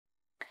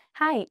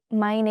Hi,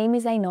 my name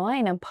is Ainhoa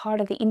and I'm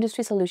part of the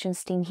Industry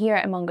Solutions team here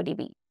at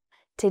MongoDB.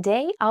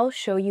 Today, I'll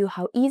show you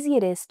how easy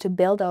it is to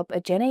build up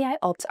a GenAI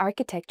Ops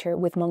architecture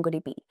with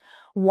MongoDB,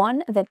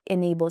 one that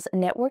enables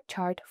network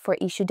chart for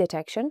issue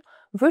detection,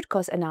 root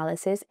cause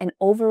analysis, and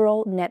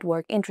overall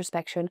network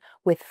introspection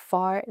with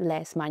far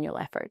less manual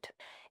effort.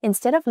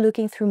 Instead of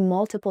looking through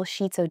multiple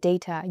sheets of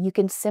data, you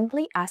can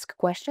simply ask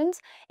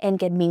questions and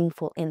get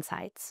meaningful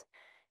insights.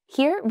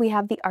 Here we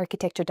have the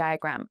architecture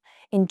diagram.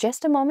 In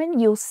just a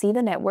moment, you'll see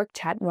the network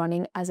chat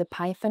running as a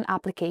Python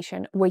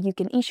application where you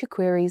can issue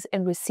queries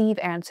and receive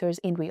answers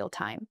in real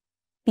time.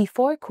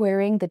 Before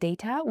querying the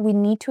data, we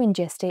need to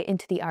ingest it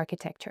into the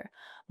architecture.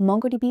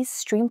 MongoDB's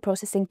stream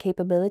processing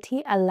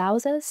capability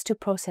allows us to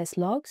process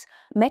logs,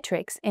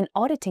 metrics, and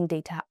auditing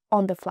data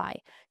on the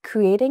fly,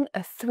 creating a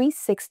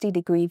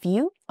 360-degree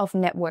view of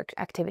network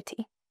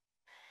activity.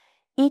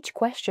 Each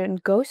question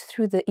goes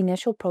through the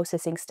initial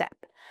processing step.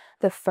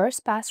 The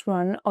first pass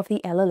run of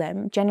the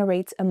LLM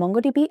generates a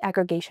MongoDB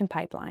aggregation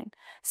pipeline,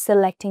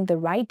 selecting the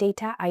right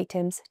data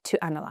items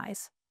to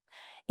analyze.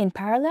 In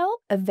parallel,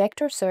 a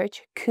vector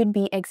search could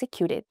be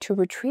executed to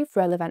retrieve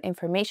relevant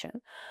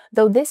information,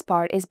 though this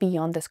part is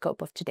beyond the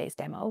scope of today's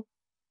demo.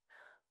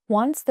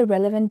 Once the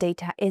relevant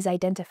data is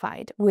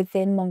identified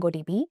within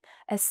MongoDB,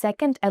 a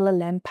second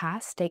LLM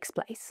pass takes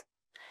place.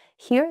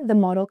 Here, the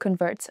model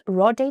converts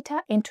raw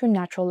data into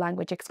natural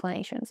language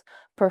explanations,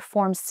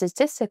 performs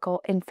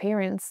statistical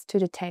inference to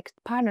detect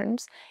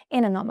patterns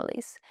and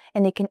anomalies,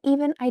 and it can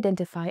even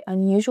identify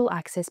unusual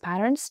access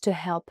patterns to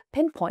help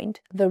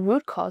pinpoint the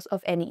root cause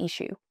of any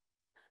issue.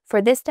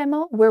 For this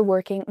demo, we're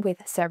working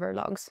with server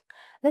logs.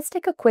 Let's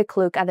take a quick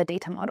look at the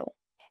data model.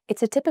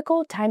 It's a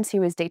typical time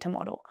series data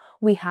model.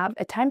 We have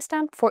a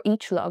timestamp for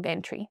each log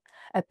entry,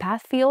 a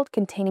path field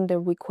containing the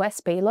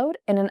request payload,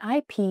 and an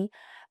IP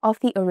of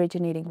the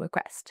originating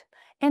request,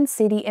 and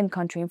city and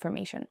country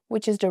information,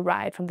 which is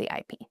derived from the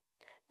IP.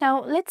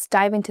 Now, let's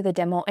dive into the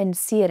demo and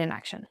see it in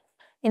action.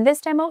 In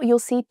this demo, you'll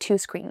see two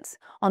screens.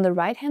 On the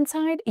right-hand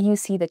side, you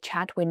see the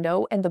chat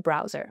window and the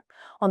browser.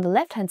 On the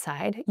left-hand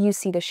side, you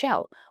see the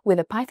shell with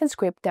a Python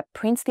script that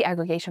prints the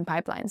aggregation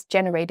pipelines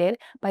generated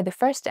by the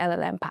first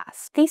LLM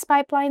pass. These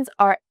pipelines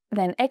are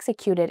then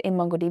executed in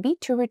MongoDB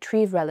to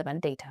retrieve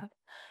relevant data.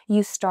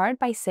 You start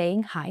by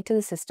saying hi to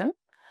the system.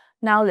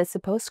 Now let's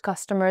suppose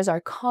customers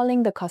are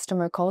calling the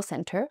customer call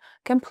center,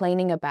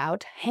 complaining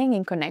about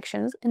hanging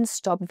connections and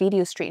stopped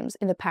video streams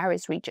in the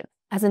Paris region.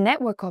 As a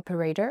network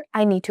operator,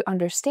 I need to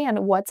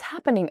understand what's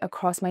happening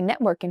across my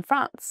network in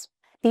France.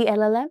 The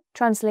LLM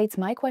translates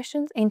my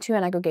questions into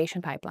an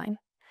aggregation pipeline.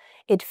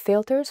 It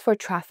filters for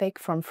traffic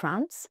from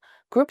France,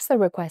 groups the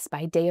requests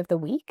by day of the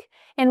week,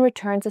 and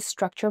returns a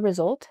structured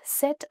result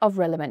set of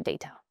relevant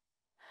data.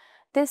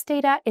 This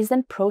data is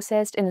then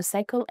processed in a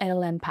cycle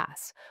LLM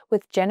pass,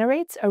 which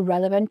generates a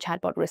relevant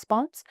chatbot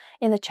response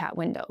in the chat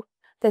window.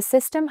 The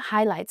system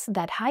highlights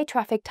that high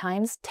traffic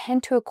times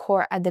tend to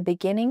occur at the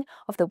beginning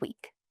of the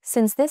week.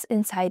 Since this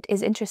insight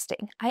is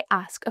interesting, I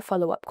ask a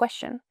follow-up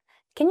question.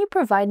 Can you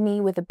provide me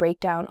with a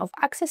breakdown of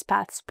access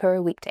paths per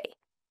weekday?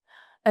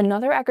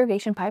 Another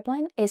aggregation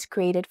pipeline is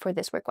created for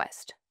this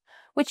request,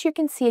 which you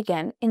can see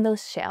again in the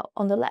shell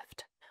on the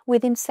left.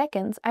 Within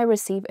seconds, I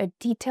receive a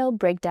detailed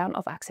breakdown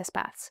of access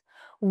paths.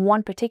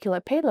 One particular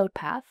payload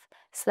path,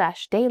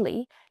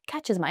 /daily,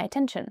 catches my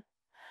attention.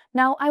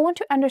 Now I want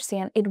to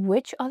understand in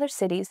which other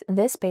cities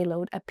this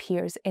payload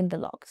appears in the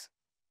logs.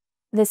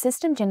 The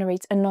system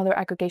generates another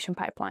aggregation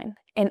pipeline,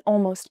 and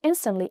almost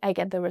instantly I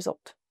get the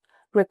result.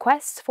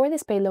 Requests for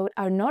this payload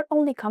are not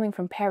only coming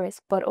from Paris,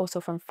 but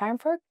also from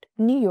Frankfurt,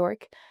 New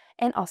York,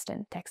 and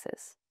Austin,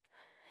 Texas.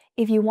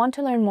 If you want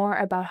to learn more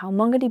about how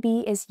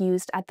MongoDB is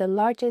used at the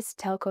largest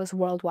telcos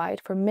worldwide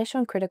for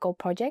mission-critical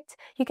projects,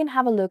 you can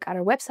have a look at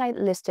our website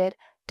listed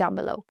down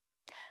below.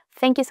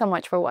 Thank you so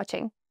much for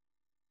watching.